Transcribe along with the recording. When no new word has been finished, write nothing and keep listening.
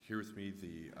Hear with me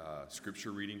the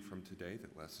scripture reading from today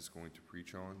that Les is going to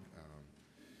preach on.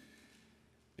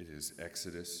 It is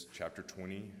Exodus chapter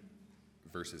 20,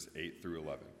 verses 8 through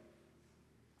 11.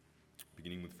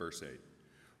 Beginning with verse 8.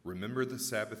 Remember the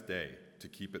Sabbath day to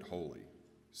keep it holy.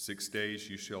 6 days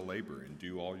you shall labor and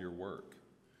do all your work.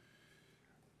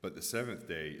 But the seventh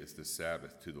day is the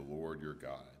Sabbath to the Lord your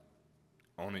God.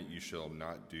 On it you shall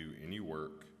not do any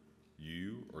work,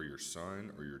 you or your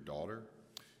son or your daughter,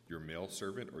 your male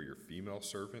servant or your female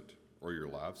servant, or your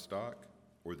livestock,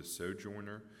 or the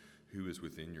sojourner who is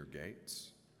within your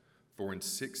gates. For in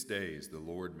 6 days the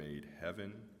Lord made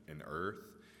heaven and earth,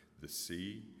 the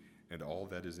sea, and all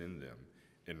that is in them,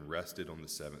 and rested on the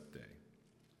seventh day.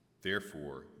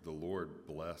 Therefore the Lord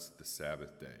blessed the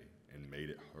Sabbath day and made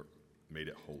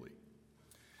it holy.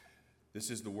 This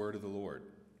is the word of the Lord.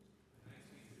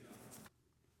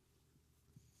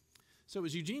 So it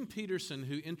was Eugene Peterson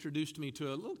who introduced me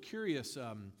to a little curious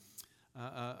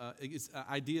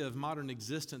idea of modern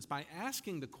existence by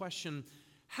asking the question,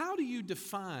 how do you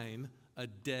define a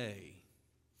day?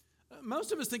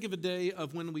 Most of us think of a day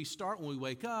of when we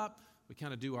wake up, we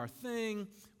kind of do our thing,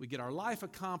 we get our life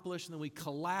accomplished, and then we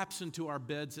collapse into our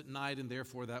beds at night, and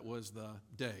therefore that was the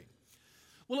day.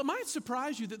 Well, it might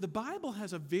surprise you that the Bible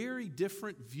has a very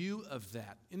different view of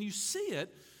that, and you see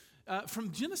it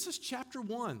from Genesis chapter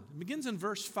 1. It begins in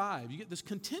verse 5. You get this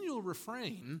continual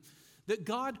refrain that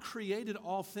God created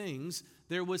all things.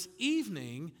 There was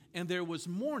evening and there was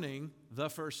morning the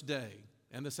first day,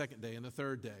 and the second day, and the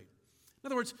third day. In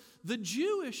other words, the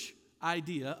Jewish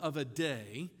idea of a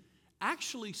day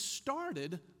actually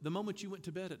started the moment you went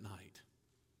to bed at night.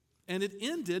 And it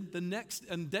ended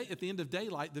at the end of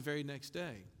daylight the very next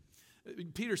day.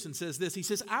 Peterson says this. He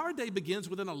says, our day begins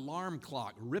with an alarm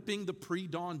clock, ripping the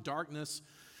pre-dawn darkness,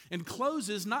 and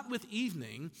closes not with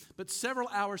evening, but several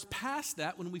hours past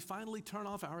that when we finally turn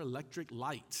off our electric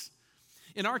lights.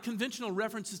 In our conventional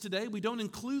references today, we don't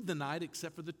include the night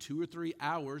except for the 2 or 3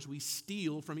 hours we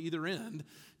steal from either end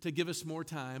to give us more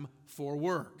time for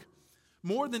work.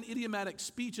 More than idiomatic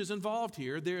speech is involved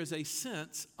here, there is a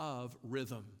sense of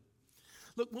rhythm.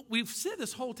 Look, we've said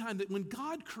this whole time that when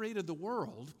God created the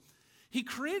world, He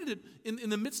created it in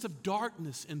the midst of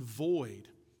darkness and void.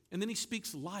 And then He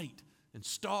speaks light and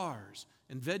stars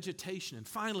and vegetation and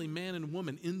finally man and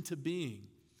woman into being.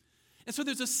 And so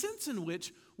there's a sense in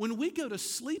which when we go to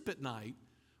sleep at night,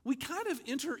 we kind of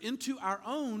enter into our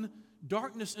own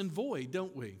darkness and void,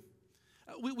 don't we?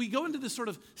 We go into this sort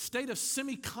of state of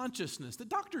semi-consciousness that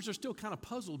doctors are still kind of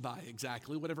puzzled by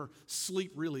exactly, whatever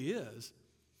sleep really is.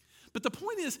 But the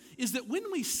point is that when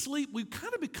we sleep, we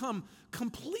kind of become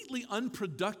completely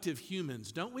unproductive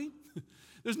humans, don't we?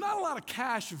 There's not a lot of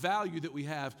cash value that we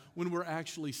have when we're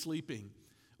actually sleeping.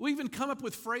 We even come up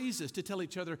with phrases to tell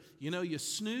each other, you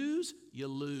snooze, you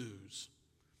lose.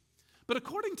 But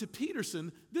according to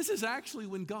Peterson, this is actually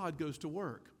when God goes to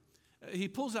work. He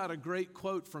pulls out a great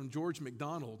quote from George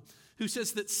MacDonald, who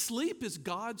says that sleep is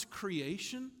God's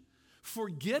creation for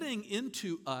getting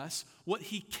into us what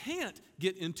He can't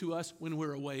get into us when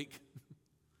we're awake.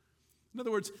 In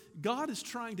other words, God is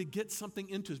trying to get something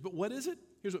into us. But what is it?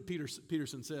 Here's what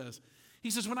Peterson says. He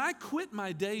says, when I quit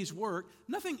my day's work,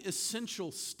 nothing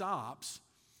essential stops.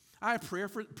 I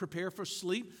prepare for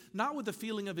sleep, not with a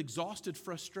feeling of exhausted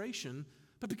frustration,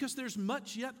 but because there's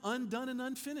much yet undone and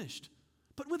unfinished,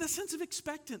 but with a sense of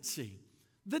expectancy.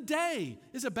 The day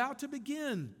is about to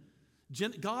begin.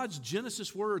 God's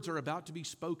Genesis words are about to be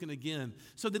spoken again,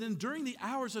 so that during the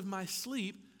hours of my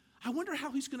sleep, I wonder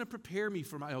how He's going to prepare me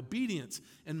for my obedience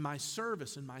and my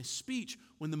service and my speech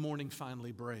when the morning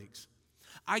finally breaks.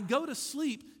 I go to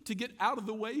sleep to get out of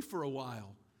the way for a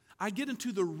while. I get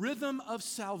into the rhythm of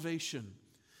salvation.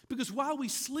 Because while we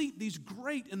sleep, these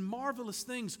great and marvelous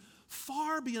things,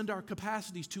 far beyond our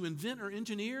capacities to invent or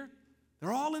engineer,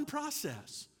 they're all in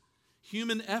process.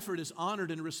 Human effort is honored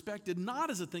and respected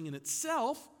not as a thing in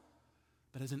itself,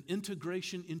 but as an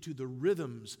integration into the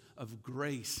rhythms of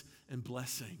grace and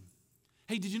blessing.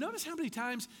 Hey, did you notice how many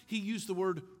times he used the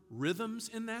word rhythms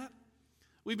in that?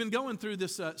 We've been going through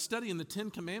this study in the 10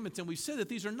 Commandments, and we've said that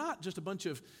these are not just a bunch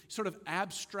of sort of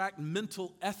abstract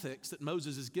mental ethics that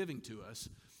Moses is giving to us,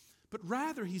 but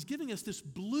rather he's giving us this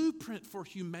blueprint for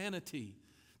humanity,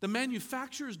 the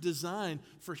manufacturer's design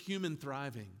for human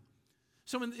thriving.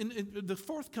 So in the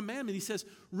fourth commandment, he says,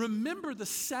 remember the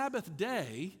Sabbath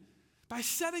day by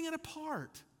setting it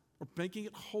apart or making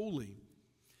it holy.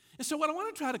 And so what I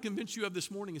want to try to convince you of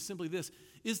this morning is simply this,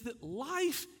 is that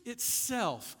life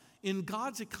itself in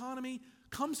God's economy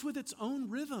comes with its own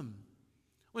rhythm.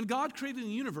 When God created the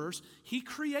universe, He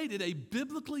created a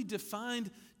biblically defined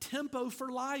tempo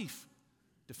for life.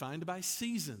 defined by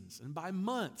seasons and by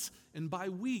months and by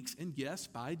weeks and, yes,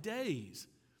 by days.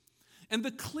 And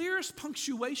the clearest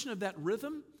punctuation of that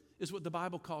rhythm is what the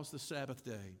Bible calls the Sabbath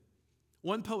day.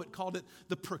 One poet called it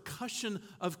the percussion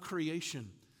of creation,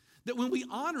 that when we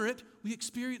honor it, we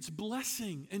experience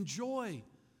blessing and joy.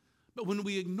 But when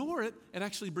we ignore it, it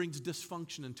actually brings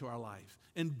dysfunction into our life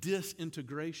and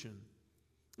disintegration.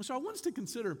 And so I want us to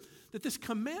consider that this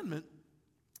commandment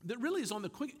that really is on the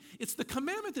quick, it's the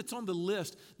commandment that's on the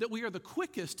list that we are the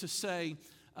quickest to say,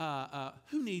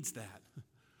 who needs that?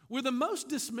 We're the most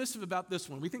dismissive about this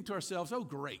one. We think to ourselves, oh,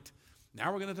 great.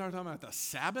 Now we're going to start talking about the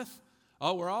Sabbath?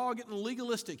 Oh, we're all getting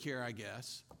legalistic here, I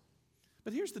guess.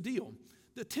 But here's the deal.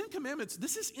 The Ten Commandments,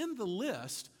 this is in the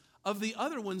list of the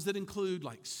other ones that include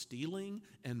like stealing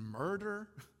and murder.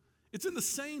 It's in the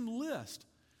same list.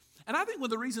 And I think one of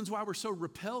the reasons why we're so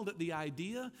repelled at the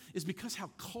idea is because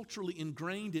how culturally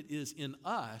ingrained it is in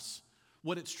us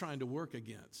what it's trying to work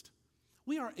against.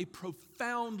 We are a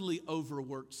profoundly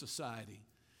overworked society.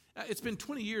 It's been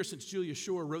 20 years since Julia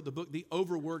Shore wrote the book, The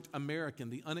Overworked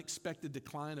American, The Unexpected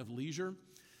Decline of Leisure.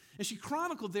 And she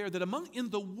chronicled there that in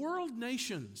the world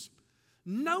nations,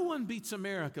 no one beats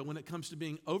America when it comes to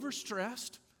being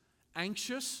overstressed,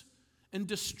 anxious, and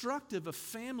destructive of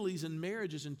families and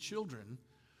marriages and children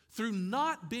through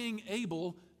not being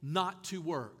able not to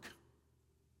work.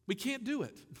 We can't do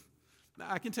it. Now,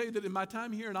 I can tell you that in my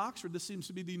time here in Oxford, this seems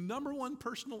to be the number one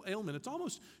personal ailment. It's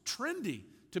almost trendy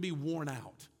to be worn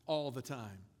out all the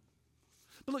time.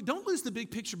 But look, don't lose the big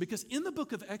picture, because in the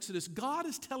book of Exodus, God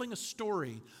is telling a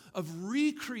story of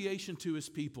recreation to his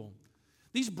people.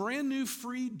 These brand new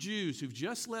freed Jews who've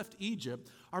just left Egypt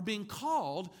are being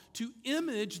called to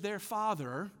image their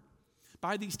Father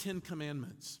by these 10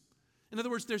 commandments. In other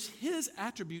words, there's his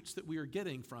attributes that we are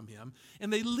getting from him,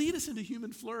 and they lead us into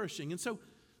human flourishing. And so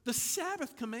the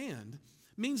Sabbath command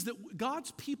means that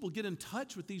God's people get in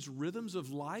touch with these rhythms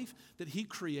of life that he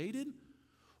created.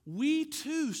 We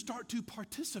too start to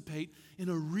participate in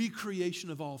a recreation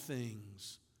of all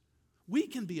things. We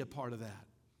can be a part of that.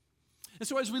 And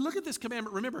so as we look at this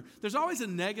commandment, remember, there's always a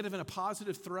negative and a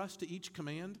positive thrust to each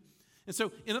command. And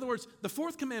so, in other words, the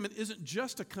fourth commandment isn't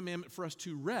just a commandment for us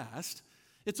to rest,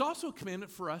 it's also a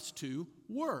commandment for us to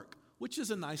work, which is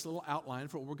a nice little outline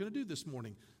for what we're going to do this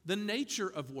morning. The nature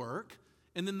of work,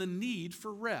 and then the need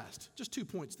for rest. Just 2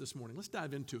 points this morning. Let's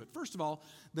dive into it. First of all,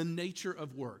 the nature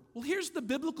of work. Well, here's the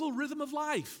biblical rhythm of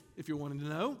life, if you're wanting to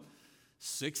know.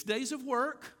 6 days of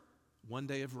work, 1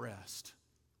 day of rest.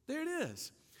 There it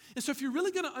is. And so if you're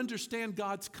really going to understand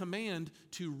God's command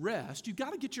to rest, you've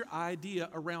got to get your idea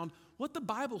around what the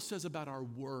Bible says about our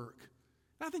work.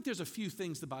 And I think there's a few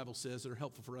things the Bible says that are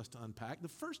helpful for us to unpack. The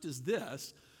first is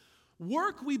this.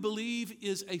 Work, we believe,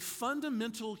 is a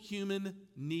fundamental human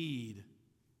need.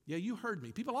 Yeah, you heard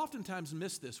me. People oftentimes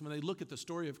miss this when they look at the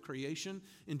story of creation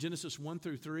in Genesis 1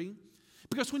 through 3.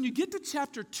 Because when you get to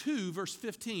chapter 2, verse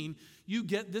 15, you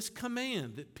get this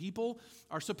command that people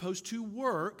are supposed to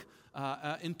work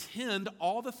and tend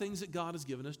all the things that God has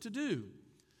given us to do.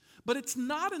 But it's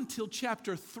not until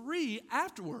chapter 3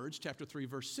 afterwards, chapter 3,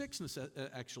 verse 6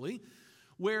 actually,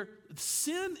 where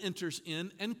sin enters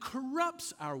in and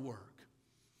corrupts our work.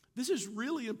 This is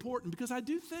really important because I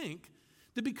do think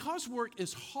that because work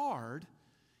is hard,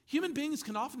 human beings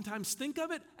can oftentimes think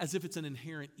of it as if it's an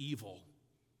inherent evil.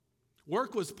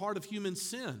 Work was part of human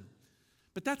sin,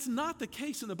 but that's not the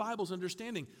case in the Bible's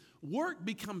understanding. Work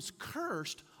becomes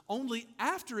cursed only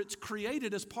after it's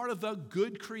created as part of the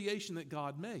good creation that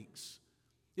God makes.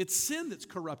 It's sin that's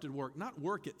corrupted work, not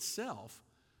work itself.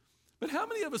 But how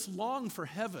many of us long for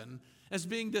heaven as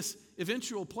being this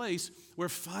eventual place where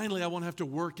finally I won't have to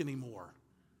work anymore?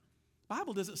 The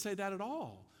Bible doesn't say that at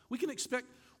all. We can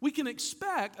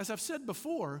expect, as I've said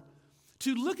before,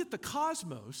 to look at the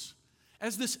cosmos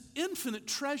as this infinite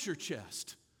treasure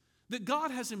chest that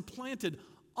God has implanted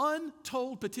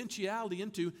untold potentiality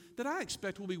into that I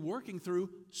expect will be working through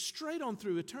straight on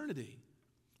through eternity.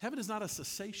 Heaven is not a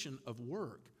cessation of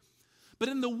work. But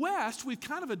in the West, we've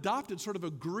kind of adopted sort of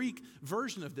a Greek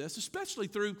version of this, especially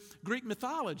through Greek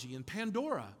mythology and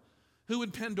Pandora, who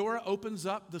when Pandora opens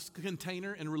up this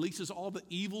container and releases all the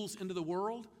evils into the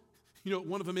world, you know what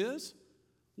one of them is?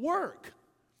 Work.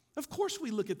 Of course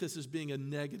we look at this as being a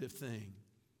negative thing.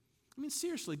 I mean,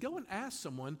 seriously, go and ask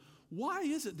someone, why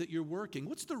is it that you're working?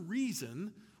 What's the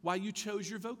reason why you chose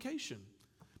your vocation?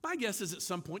 My guess is at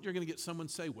some point you're going to get someone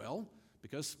say, well,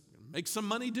 because make some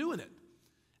money doing it.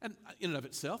 And in and of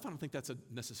itself, I don't think that's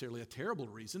necessarily a terrible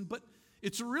reason, but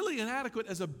it's really inadequate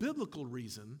as a biblical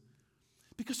reason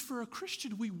because for a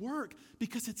Christian, we work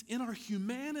because it's in our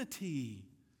humanity.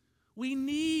 We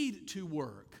need to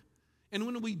work. And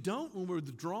when we don't, when we're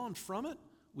withdrawn from it,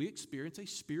 we experience a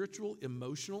spiritual,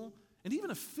 emotional, and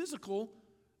even a physical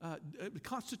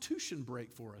constitution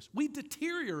break for us. We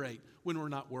deteriorate when we're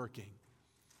not working.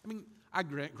 I mean,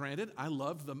 granted, I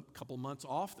loved the couple months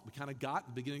off that we kind of got at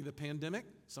the beginning of the pandemic.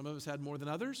 Some of us had more than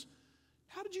others.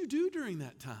 How did you do during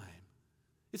that time?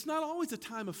 It's not always a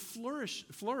time of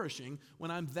flourishing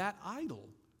when I'm that idle.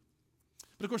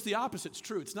 But of course, the opposite's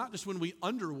true. It's not just when we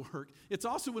underwork, it's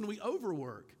also when we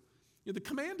overwork. You know, the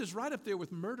command is right up there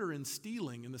with murder and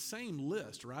stealing in the same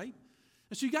list, right?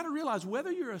 And so you got to realize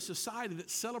whether you're a society that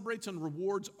celebrates and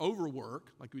rewards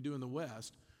overwork, like we do in the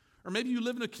West, or maybe you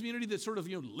live in a community that's sort of,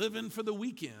 living for the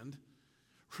weekend,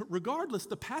 regardless,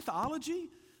 the pathology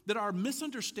that our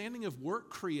misunderstanding of work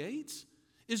creates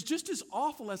is just as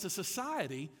awful as a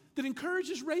society that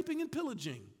encourages raping and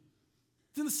pillaging.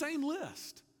 It's in the same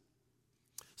list.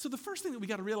 So the first thing that we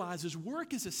got to realize is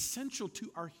work is essential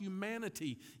to our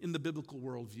humanity in the biblical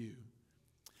worldview.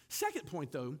 Second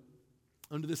point, though,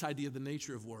 under this idea of the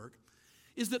nature of work,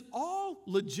 is that all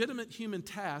legitimate human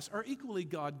tasks are equally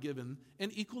God-given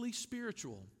and equally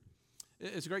spiritual.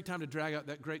 It's a great time to drag out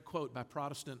that great quote by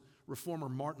Protestant reformer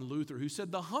Martin Luther, who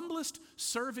said, "The humblest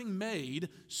serving maid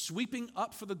sweeping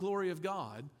up for the glory of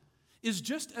God is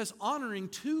just as honoring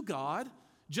to God,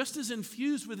 just as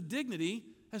infused with dignity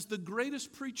as the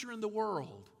greatest preacher in the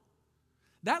world."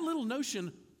 That little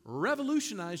notion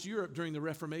revolutionized Europe during the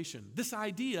Reformation, this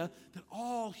idea that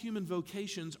all human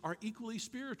vocations are equally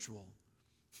spiritual.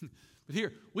 But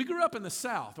here, we grew up in the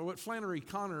South, or what Flannery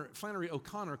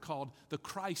O'Connor called the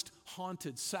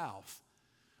Christ-haunted South,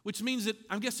 which means that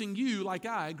I'm guessing you, like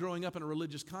I, growing up in a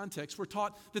religious context, were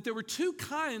taught that there were two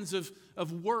kinds of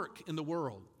work in the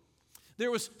world.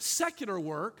 There was secular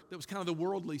work, that was kind of the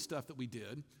worldly stuff that we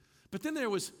did, but then there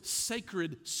was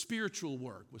sacred spiritual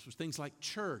work, which was things like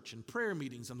church and prayer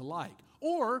meetings and the like,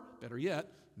 or, better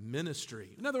yet,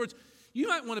 ministry. In other words, you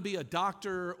might want to be a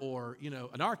doctor or,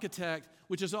 an architect,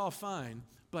 which is all fine,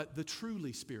 but the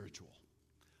truly spiritual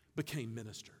became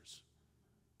ministers.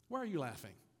 Why are you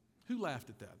laughing? Who laughed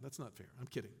at that? That's not fair. I'm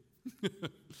kidding.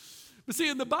 But see,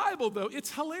 in the Bible, though,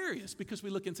 it's hilarious because we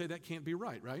look and say that can't be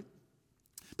right?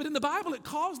 But in the Bible, it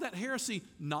calls that heresy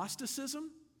Gnosticism.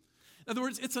 In other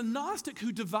words, it's a Gnostic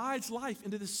who divides life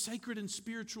into this sacred and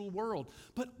spiritual world.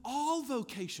 But all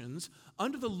vocations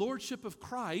under the lordship of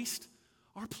Christ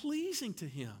are pleasing to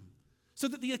him, so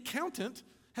that the accountant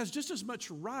has just as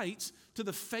much rights to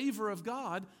the favor of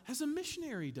God as a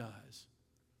missionary does.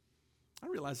 I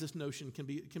realize this notion can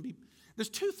be. There's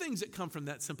two things that come from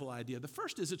that simple idea. The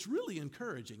first is it's really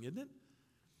encouraging, isn't it?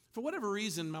 For whatever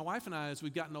reason, my wife and I, as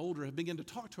we've gotten older, have begun to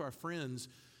talk to our friends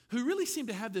who really seem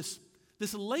to have this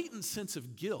latent sense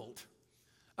of guilt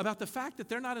about the fact that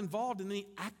they're not involved in any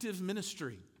active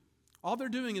ministry. All they're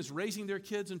doing is raising their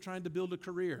kids and trying to build a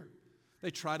career. They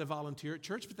try to volunteer at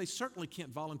church, but they certainly can't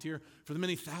volunteer for the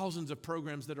many thousands of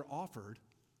programs that are offered.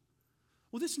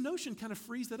 Well, this notion kind of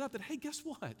frees that up, that, hey, guess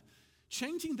what?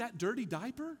 Changing that dirty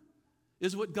diaper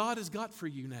is what God has got for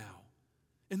you now.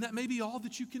 And that may be all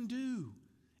that you can do.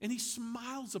 And he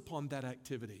smiles upon that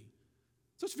activity.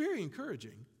 So it's very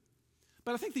encouraging.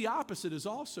 But I think the opposite is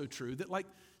also true, that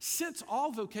since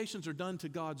all vocations are done to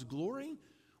God's glory,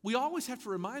 we always have to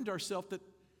remind ourselves that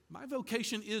my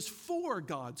vocation is for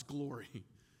God's glory.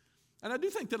 And I do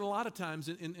think that a lot of times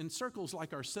in circles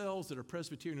like ourselves that are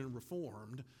Presbyterian and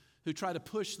Reformed, who try to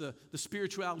push the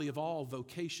spirituality of all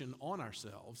vocation on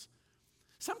ourselves,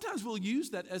 sometimes we'll use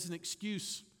that as an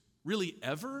excuse, really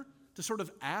ever, to sort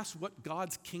of ask what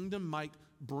God's kingdom might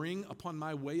bring upon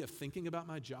my way of thinking about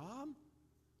my job.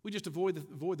 We just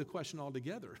avoid the question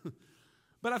altogether.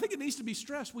 But I think it needs to be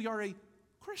stressed. We are a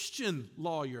Christian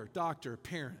lawyer, doctor,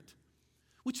 parent,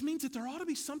 which means that there ought to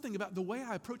be something about the way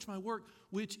I approach my work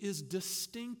which is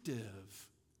distinctive.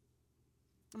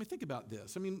 I mean, think about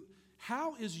this. I mean,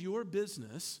 how is your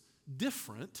business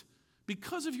different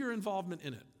because of your involvement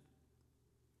in it?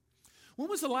 When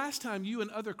was the last time you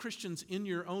and other Christians in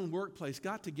your own workplace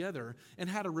got together and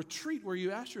had a retreat where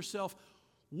you asked yourself,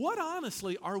 what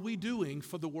honestly are we doing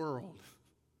for the world?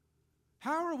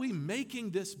 How are we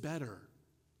making this better?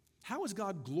 How is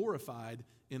God glorified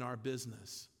in our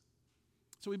business?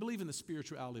 So we believe in the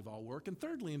spirituality of all work. And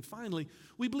thirdly and finally,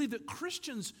 we believe that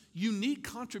Christians' unique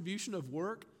contribution of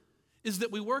work is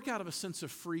that we work out of a sense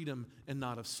of freedom and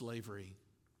not of slavery.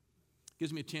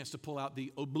 Gives me a chance to pull out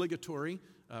the obligatory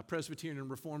Presbyterian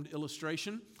and Reformed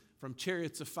illustration from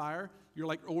Chariots of Fire. You're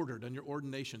like ordered on your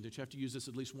ordination that you have to use this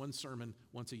at least one sermon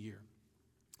once a year.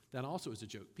 That also is a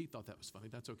joke. Pete thought that was funny.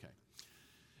 That's okay.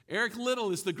 Eric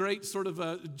Liddell is the great sort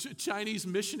of Chinese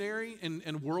missionary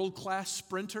and world-class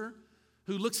sprinter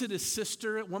who looks at his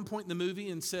sister at one point in the movie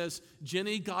and says,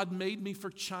 Jenny, God made me for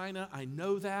China. I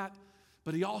know that,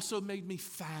 but he also made me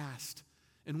fast.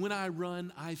 And when I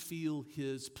run, I feel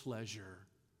his pleasure.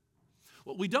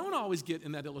 What we don't always get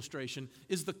in that illustration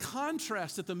is the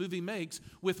contrast that the movie makes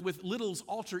with Little's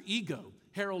alter ego,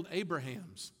 Harold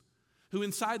Abrahams, who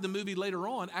inside the movie later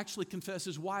on actually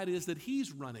confesses why it is that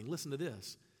he's running. Listen to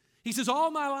this. He says,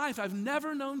 all my life I've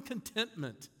never known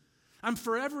contentment. I'm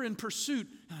forever in pursuit,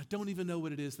 and I don't even know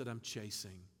what it is that I'm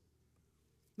chasing.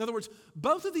 In other words,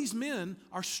 both of these men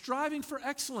are striving for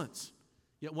excellence,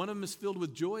 yet one of them is filled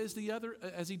with joy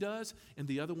as he does, and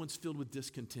the other one's filled with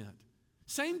discontent.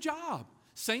 Same job,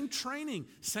 same training,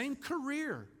 same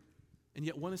career, and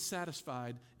yet one is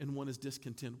satisfied and one is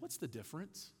discontent. What's the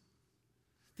difference?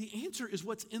 The answer is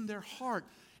what's in their heart.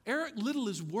 Eric Little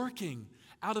is working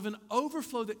out of an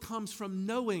overflow that comes from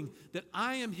knowing that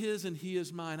I am his and he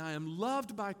is mine. I am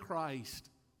loved by Christ.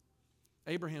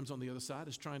 Abraham's on the other side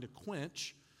is trying to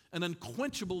quench an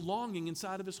unquenchable longing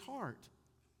inside of his heart,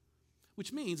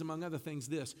 which means, among other things,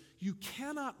 this: you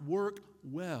cannot work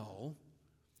well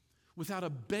without a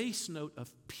base note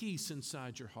of peace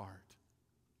inside your heart.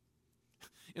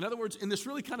 In other words, in this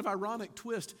really kind of ironic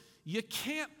twist, you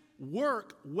can't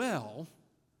work well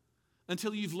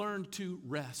until you've learned to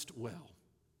rest well.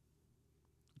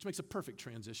 Which makes a perfect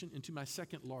transition into my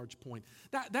second large point.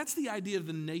 That's the idea of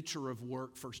the nature of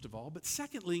work, first of all. But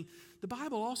secondly, the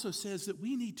Bible also says that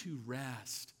we need to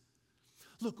rest.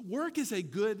 Look, work is a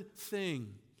good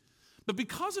thing. But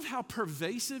because of how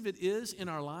pervasive it is in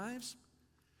our lives,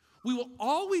 we will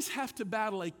always have to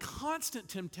battle a constant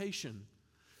temptation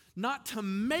not to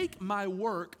make my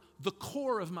work the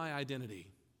core of my identity.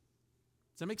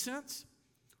 Does that make sense?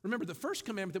 Remember, the first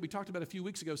commandment that we talked about a few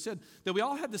weeks ago said that we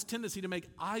all have this tendency to make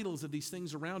idols of these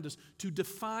things around us, to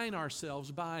define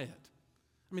ourselves by it.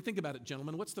 I mean, think about it,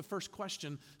 gentlemen. What's the first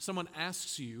question someone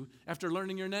asks you after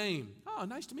learning your name? Oh,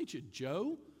 nice to meet you,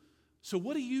 Joe. So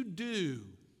what do?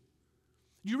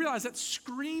 You realize that's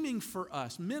screaming for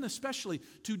us, men especially,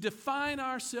 to define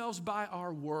ourselves by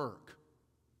our work.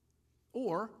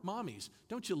 Or, mommies,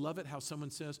 don't you love it how someone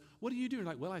says, what do you do? And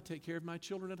you're like, well, I take care of my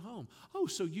children at home. Oh,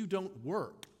 so you don't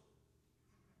work.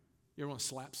 You ever want to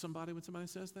slap somebody when somebody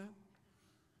says that?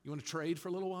 You want to trade for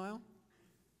a little while?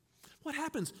 What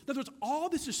happens? In other words, all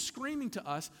this is screaming to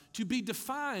us to be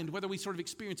defined, whether we sort of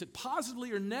experience it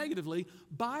positively or negatively,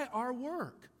 by our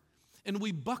work. And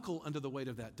we buckle under the weight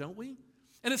of that, don't we?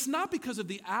 And it's not because of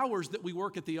the hours that we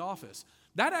work at the office.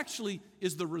 That actually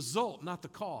is the result, not the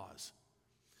cause.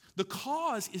 The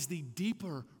cause is the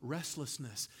deeper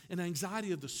restlessness and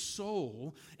anxiety of the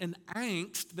soul and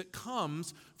angst that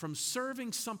comes from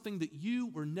serving something that you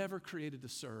were never created to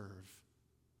serve,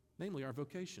 namely our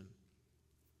vocation.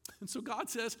 And so God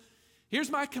says, here's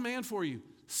my command for you.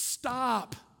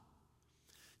 Stop.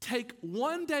 Take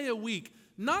one day a week,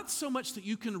 not so much that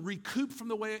you can recoup from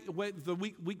the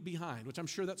week behind, which I'm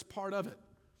sure that's part of it,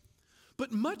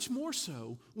 but much more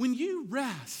so when you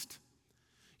rest.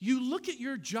 You look at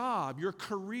your job, your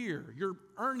career, your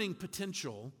earning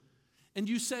potential, and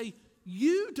you say,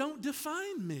 you don't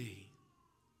define me.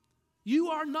 You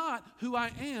are not who I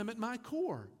am at my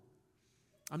core.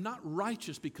 I'm not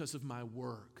righteous because of my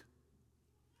work.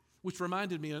 Which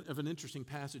reminded me of an interesting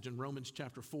passage in Romans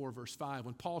chapter 4, verse 5,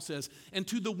 when Paul says, and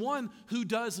to the one who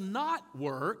does not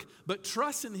work, but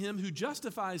trusts in him who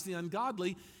justifies the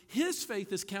ungodly, his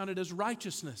faith is counted as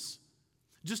righteousness.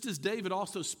 Just as David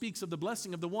also speaks of the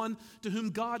blessing of the one to whom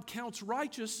God counts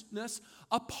righteousness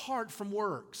apart from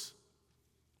works.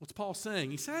 What's Paul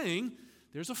saying? He's saying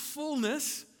there's a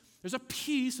fullness, there's a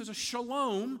peace, there's a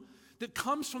shalom that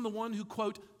comes from the one who,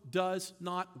 quote, does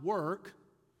not work,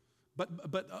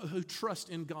 but who trusts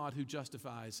in God who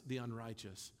justifies the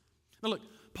unrighteous. Now look,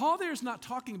 Paul there is not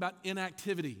talking about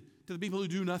inactivity to the people who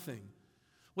do nothing.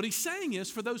 What he's saying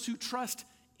is for those who trust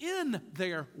in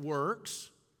their works,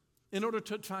 in order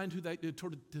to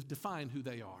define who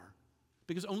they are,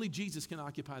 because only Jesus can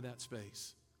occupy that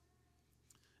space.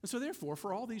 And so therefore,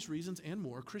 for all these reasons and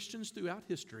more, Christians throughout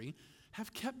history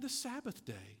have kept the Sabbath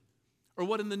day, or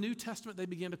what in the New Testament they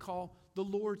began to call the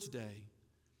Lord's Day.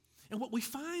 And what we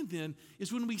find then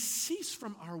is when we cease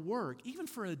from our work, even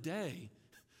for a day,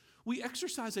 we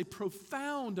exercise a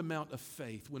profound amount of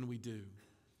faith when we do.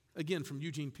 Again, from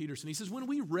Eugene Peterson, he says, when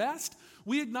we rest,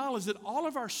 we acknowledge that all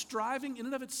of our striving in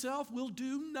and of itself will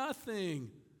do nothing.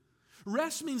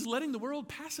 Rest means letting the world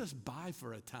pass us by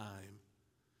for a time.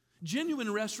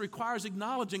 Genuine rest requires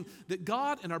acknowledging that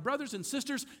God and our brothers and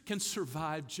sisters can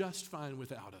survive just fine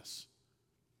without us.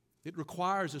 It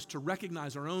requires us to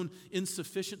recognize our own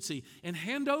insufficiency and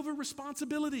hand over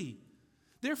responsibility.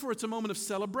 Therefore, it's a moment of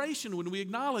celebration when we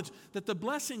acknowledge that the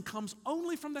blessing comes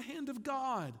only from the hand of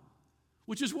God,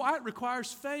 which is why it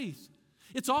requires faith.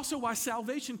 It's also why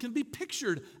salvation can be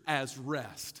pictured as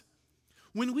rest.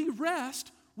 When we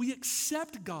rest, we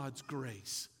accept God's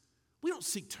grace. We don't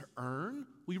seek to earn,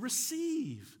 we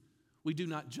receive. We do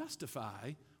not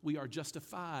justify, we are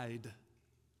justified.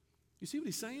 You see what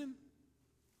he's saying?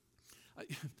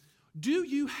 Do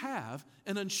you have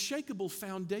an unshakable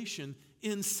foundation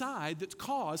inside that's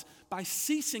caused by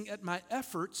ceasing at my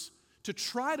efforts to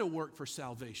try to work for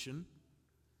salvation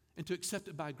and to accept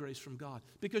it by grace from God?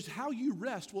 Because how you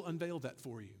rest will unveil that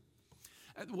for you.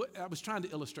 I was trying to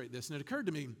illustrate this, and it occurred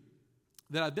to me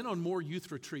that I've been on more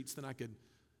youth retreats than I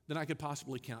could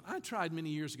possibly count. I tried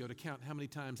many years ago to count how many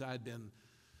times I had been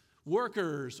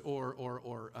workers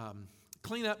or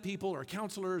cleanup people or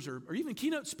counselors or even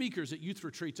keynote speakers at youth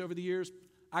retreats over the years.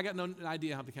 I got no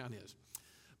idea how the count is.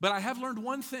 But I have learned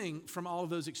one thing from all of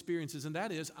those experiences, and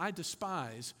that is I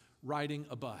despise riding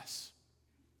a bus.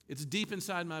 It's deep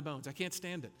inside my bones. I can't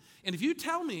stand it. And if you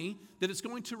tell me that it's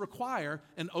going to require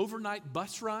an overnight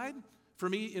bus ride for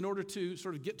me in order to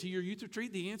sort of get to your youth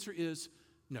retreat, the answer is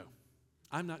no.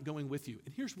 I'm not going with you.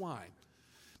 And here's why.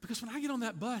 Because when I get on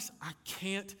that bus, I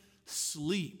can't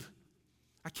sleep.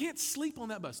 I can't sleep on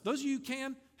that bus. Those of you who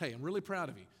can, hey, I'm really proud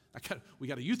of you. We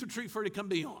got a youth retreat for you to come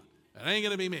be on. That ain't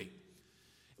going to be me.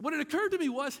 What it occurred to me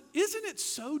was, isn't it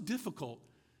so difficult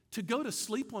to go to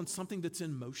sleep on something that's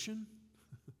in motion?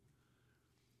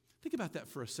 Think about that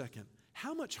for a second.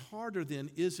 How much harder then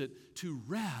is it to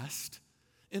rest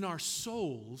in our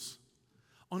souls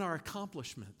on our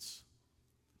accomplishments?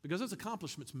 Because those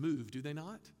accomplishments move, do they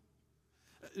not?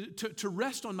 To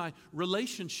rest on my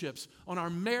relationships, on our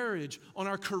marriage, on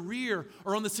our career,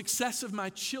 or on the success of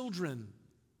my children.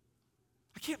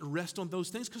 I can't rest on those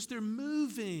things because they're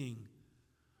moving.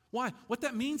 Why? What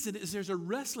that means is there's a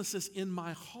restlessness in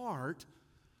my heart,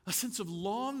 a sense of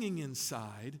longing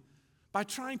inside, by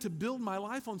trying to build my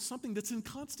life on something that's in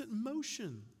constant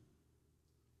motion.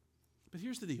 But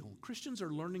here's the deal. Christians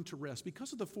are learning to rest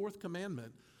because of the fourth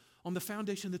commandment on the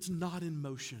foundation that's not in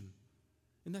motion.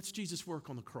 And that's Jesus' work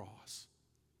on the cross.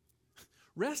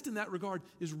 Rest in that regard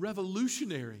is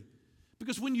revolutionary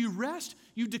because when you rest,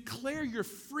 you declare your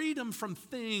freedom from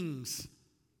things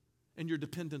and your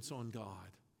dependence on God.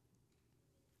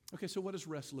 Okay, so what does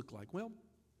rest look like? Well,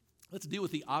 let's deal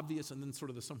with the obvious and then sort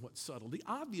of the somewhat subtle. The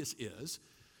obvious is,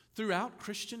 throughout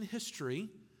Christian history,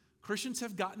 Christians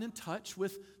have gotten in touch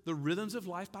with the rhythms of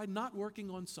life by not working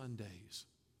on Sundays.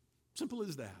 Simple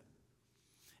as that.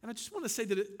 And I just want to say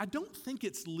that I don't think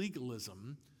it's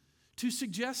legalism to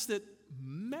suggest that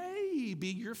maybe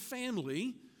your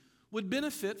family would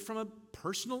benefit from a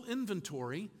personal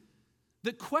inventory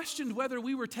that questioned whether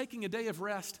we were taking a day of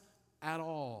rest at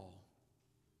all.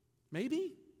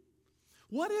 Maybe?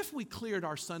 What if we cleared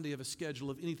our Sunday of a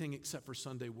schedule of anything except for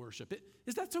Sunday worship?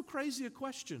 Is that so crazy a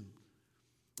question?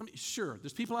 I mean, sure,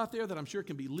 there's people out there that I'm sure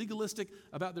can be legalistic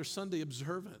about their Sunday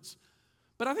observance.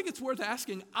 But I think it's worth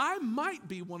asking, I might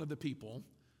be one of the people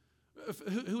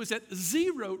who is at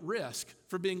zero risk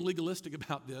for being legalistic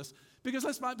about this, because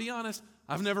let's be honest,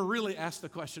 I've never really asked the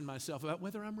question myself about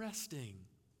whether I'm resting.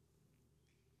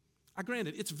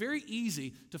 Granted, it's very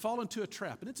easy to fall into a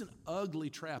trap, and it's an ugly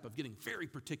trap of getting very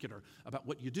particular about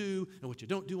what you do and what you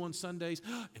don't do on Sundays,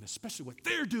 and especially what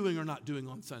they're doing or not doing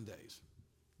on Sundays.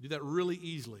 Do that really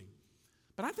easily.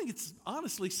 But I think it's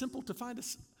honestly simple to find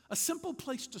a simple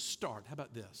place to start. How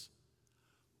about this?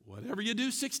 Whatever you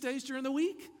do 6 days during the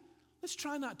week, let's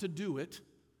try not to do it.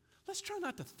 Let's try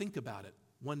not to think about it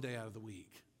one day out of the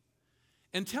week.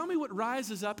 And tell me what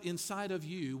rises up inside of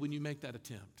you when you make that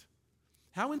attempt.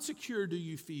 How insecure do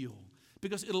you feel?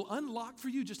 Because it'll unlock for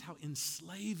you just how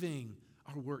enslaving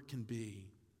our work can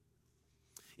be.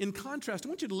 In contrast, I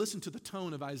want you to listen to the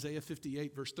tone of Isaiah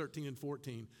 58, verse 13 and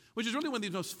 14, which is really one of the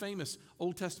most famous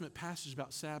Old Testament passages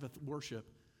about Sabbath worship.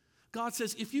 God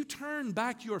says, if you turn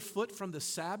back your foot from the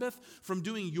Sabbath, from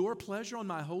doing your pleasure on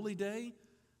my holy day,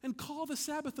 and call the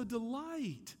Sabbath a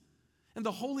delight, and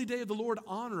the holy day of the Lord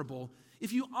honorable,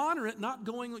 if you honor it, not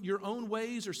going your own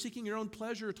ways or seeking your own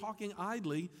pleasure or talking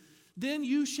idly, then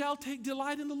you shall take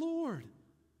delight in the Lord,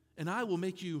 and I will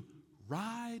make you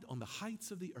ride on the heights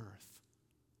of the earth.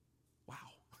 Wow,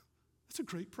 that's a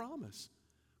great promise.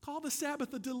 Call the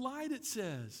Sabbath a delight, it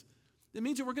says. It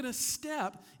means that we're going to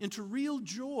step into real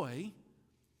joy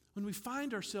when we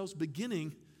find ourselves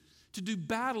beginning to do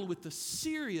battle with the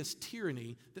serious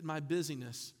tyranny that my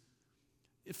busyness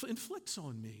inflicts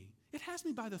on me. It has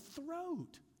me by the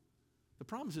throat. The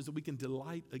promise is that we can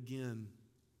delight again.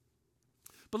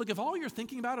 But look, if all you're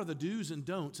thinking about are the do's and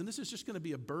don'ts, and this is just going to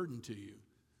be a burden to you,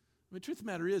 The truth of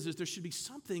the matter is there should be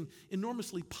something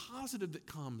enormously positive that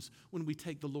comes when we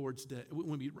take the Lord's Day,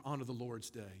 when we honor the Lord's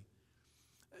Day.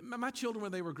 My children,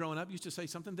 when they were growing up, used to say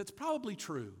something that's probably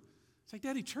true. It's like,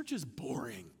 Daddy, church is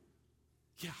boring.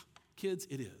 Yeah, kids,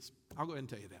 it is. I'll go ahead and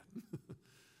tell you that.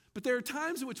 But there are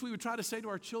times in which we would try to say to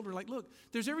our children, like, look,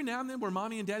 there's every now and then where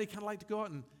mommy and daddy kind of like to go out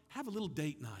and have a little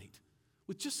date night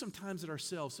with just some times at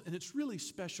ourselves, and it's really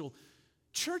special.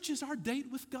 Church is our date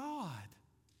with God.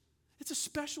 It's a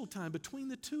special time between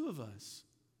the two of us.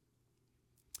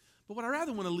 But what I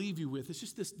rather want to leave you with is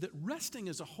just this, that resting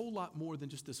is a whole lot more than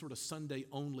just this sort of Sunday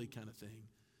only kind of thing.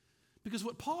 Because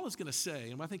what Paul is going to say,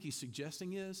 and what I think he's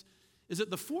suggesting is that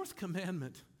the fourth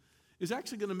commandment is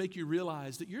actually going to make you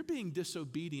realize that you're being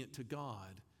disobedient to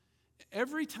God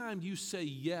every time you say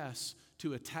yes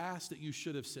to a task that you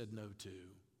should have said no to.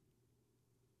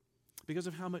 Because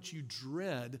of how much you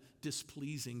dread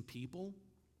displeasing people.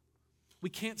 We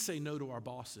can't say no to our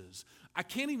bosses. I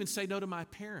can't even say no to my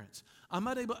parents. I'm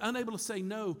unable to say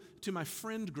no to my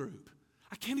friend group.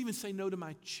 I can't even say no to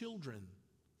my children.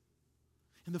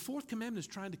 And the fourth commandment is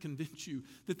trying to convince you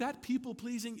that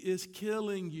people-pleasing is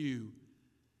killing you.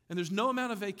 And there's no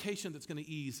amount of vacation that's going to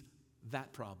ease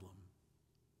that problem.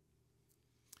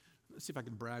 Let's see if I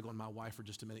can brag on my wife for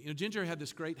just a minute. Ginger had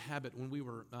this great habit when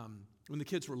the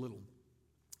kids were little,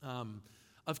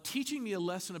 of teaching me a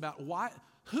lesson about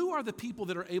who are the people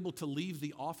that are able to leave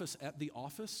the office at the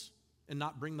office and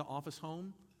not bring the office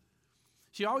home.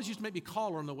 She always used to make me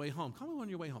call her on the way home. Call me on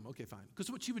your way home. Okay, fine. Because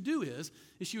what she would do is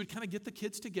she would kind of get the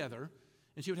kids together,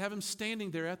 and she would have them standing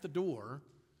there at the door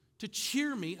to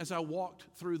cheer me as I walked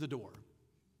through the door.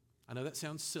 I know that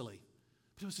sounds silly,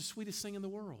 but it was the sweetest thing in the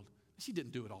world. She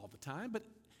didn't do it all the time, but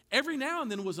every now and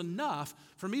then was enough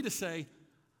for me to say,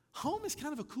 home is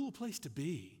kind of a cool place to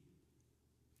be.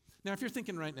 Now, if you're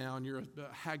thinking right now and you're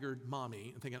a haggard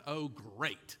mommy and thinking, oh,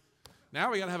 great.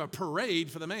 Now we got to have a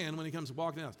parade for the man when he comes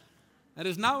walking out. That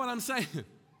is not what I'm saying.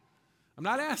 I'm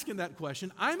not asking that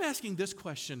question. I'm asking this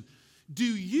question. Do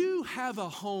you have a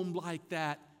home like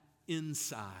that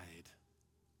inside?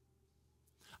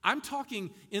 I'm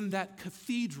talking in that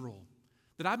cathedral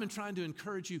that I've been trying to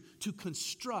encourage you to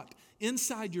construct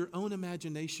inside your own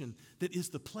imagination that is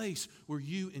the place where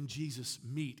you and Jesus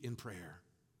meet in prayer.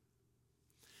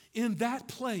 In that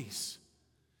place,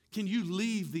 can you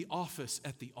leave the office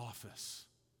at the office?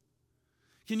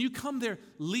 Can you come there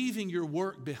leaving your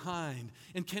work behind?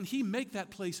 And can He make that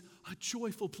place a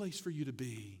joyful place for you to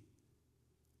be?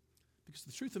 Because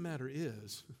the truth of the matter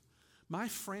is, my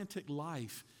frantic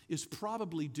life is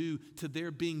probably due to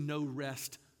there being no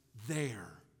rest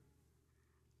there.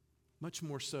 Much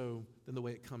more so than the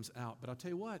way it comes out. But I'll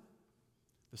tell you what,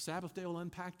 the Sabbath day will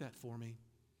unpack that for me.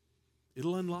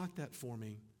 It'll unlock that for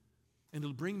me. And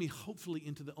it'll bring me hopefully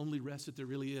into the only rest that there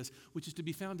really is, which is to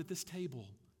be found at this table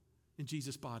in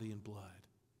Jesus' body and blood.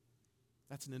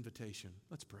 That's an invitation.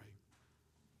 Let's pray.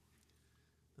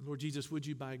 And Lord Jesus, would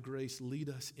you by grace lead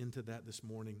us into that this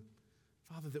morning?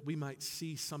 Father, that we might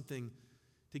see something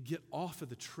to get off of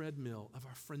the treadmill of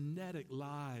our frenetic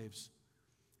lives.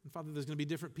 And Father, there's going to be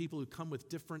different people who come with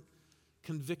different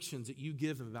convictions that you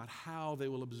give them about how they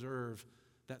will observe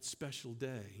that special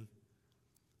day.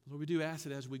 Lord, we do ask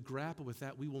that as we grapple with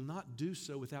that, we will not do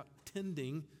so without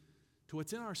tending to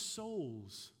what's in our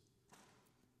souls.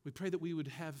 We pray that we would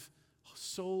have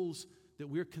souls that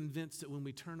we're convinced that when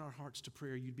we turn our hearts to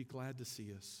prayer, you'd be glad to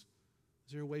see us.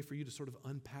 Is there a way for you to sort of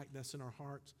unpack this in our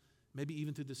hearts? Maybe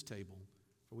even through this table.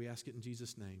 For we ask it in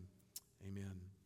Jesus' name. Amen.